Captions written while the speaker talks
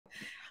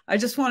I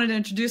just wanted to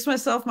introduce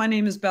myself. My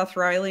name is Beth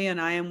Reilly,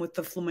 and I am with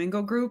the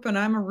Flamingo Group, and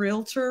I'm a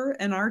realtor,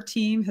 and our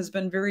team has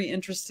been very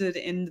interested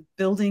in the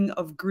building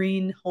of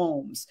green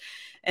homes.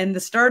 And the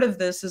start of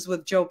this is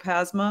with Joe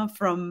Pasma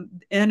from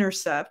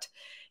Enercept,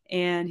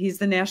 and he's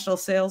the national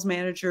sales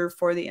manager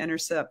for the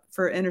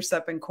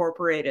Enercept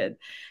Incorporated.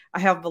 I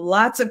have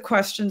lots of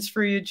questions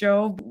for you,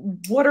 Joe.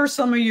 What are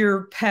some of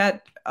your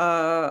pet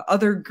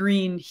other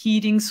green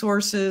heating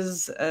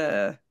sources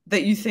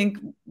that you think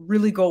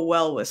really go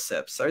well with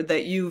SIPs, or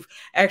that you've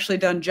actually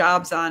done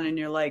jobs on and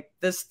you're like,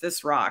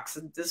 this rocks,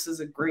 and this is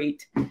a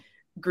great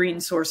green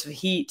source of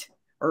heat?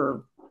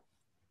 Or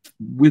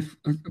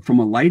from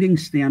a lighting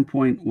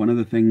standpoint, one of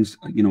the things,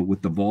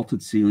 with the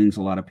vaulted ceilings,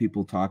 a lot of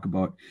people talk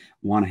about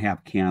want to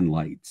have can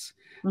lights.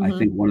 I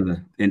think one of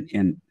the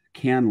and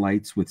can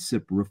lights with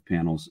SIP roof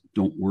panels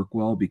don't work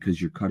well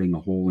because you're cutting a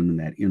hole in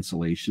that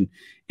insulation,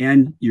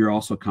 and you're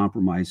also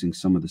compromising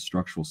some of the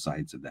structural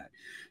sides of that.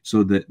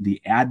 So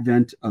the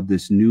advent of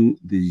these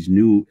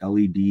new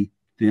LED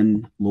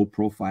thin low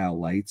profile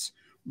lights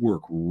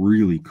work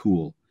really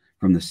cool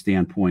from the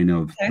standpoint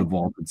of the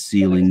vaulted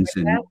ceilings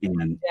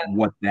and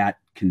what that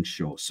can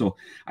show. So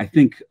I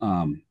think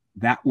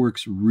that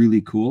works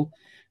really cool.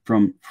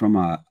 From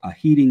a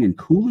heating and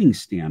cooling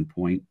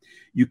standpoint,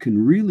 you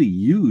can really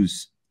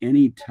use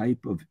any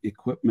type of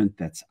equipment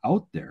that's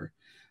out there.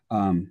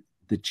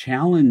 The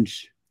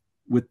challenge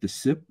with the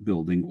SIP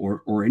building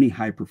or any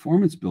high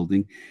performance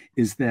building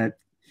is that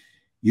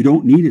you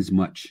don't need as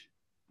much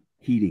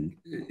heating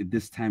at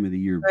this time of the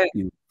year. Right.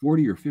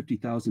 40 or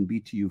 50,000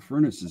 BTU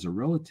furnace is a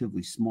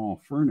relatively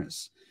small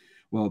furnace.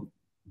 Well,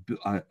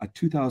 a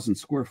 2,000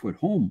 square foot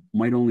home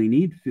might only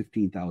need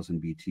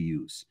 15,000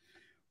 BTUs.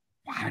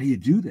 How do you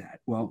do that?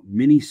 Well,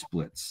 mini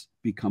splits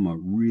become a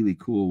really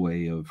cool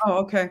way of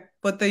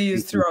what they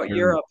use throughout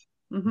Europe.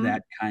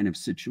 That kind of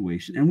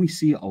situation. And we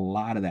see a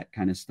lot of that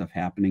kind of stuff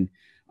happening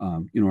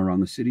around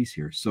the cities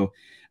here. So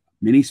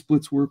mini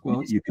splits work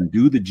well. You can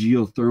do the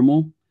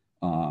geothermal,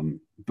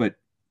 but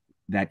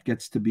that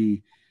gets to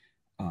be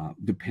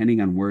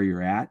depending on where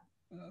you're at.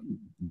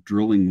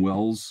 Drilling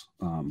wells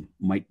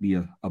might be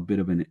a bit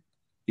of an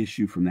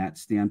issue from that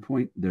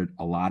standpoint. There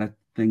a lot of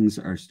things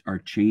are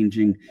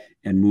changing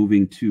and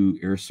moving to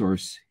air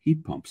source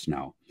heat pumps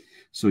now.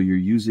 So you're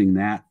using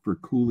that for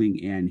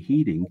cooling and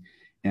heating,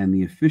 and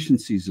the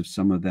efficiencies of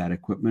some of that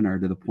equipment are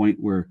to the point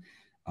where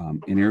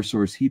an air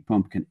source heat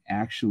pump can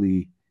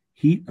actually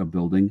heat a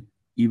building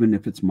even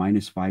if it's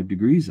 -5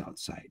 degrees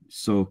outside.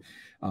 So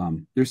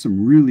there's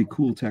some really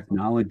cool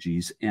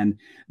technologies, and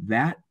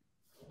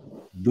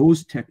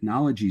those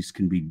technologies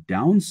can be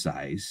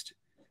downsized,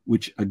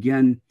 which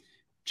again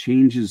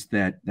changes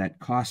that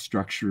cost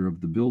structure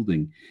of the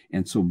building.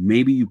 And so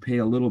maybe you pay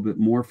a little bit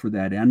more for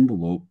that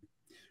envelope,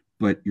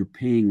 but you're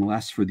paying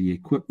less for the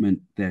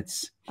equipment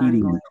that's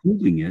heating and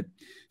cooling it.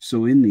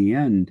 So in the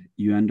end,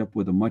 you end up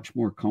with a much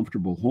more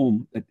comfortable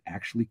home that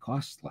actually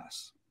costs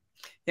less.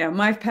 Yeah,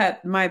 my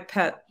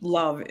pet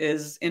love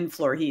is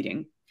in-floor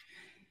heating.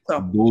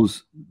 So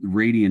those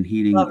radiant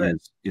heating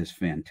is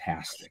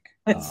fantastic.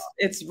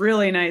 It's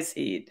really nice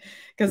heat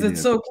because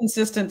it's so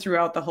consistent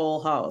throughout the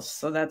whole house.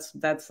 So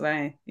that's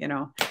my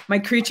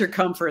creature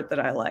comfort that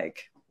I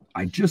like.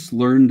 I just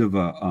learned of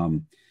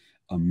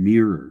a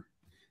mirror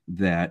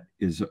that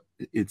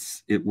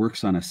it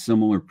works on a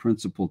similar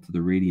principle to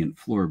the radiant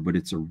floor, but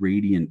it's a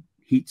radiant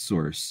heat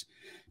source.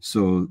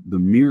 So the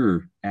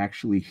mirror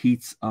actually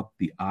heats up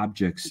the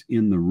objects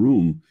in the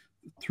room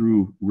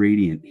through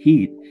radiant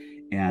heat.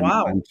 And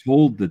I'm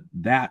told that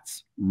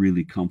that's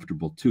really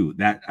comfortable too.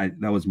 That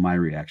was my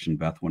reaction,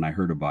 Beth, when I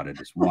heard about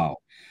it as wow.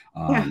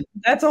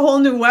 That's a whole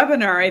new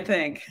webinar, I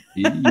think.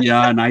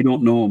 Yeah, and I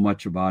don't know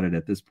much about it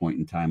at this point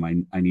in time.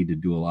 I need to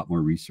do a lot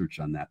more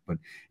research on that, but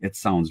it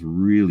sounds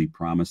really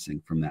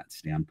promising from that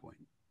standpoint.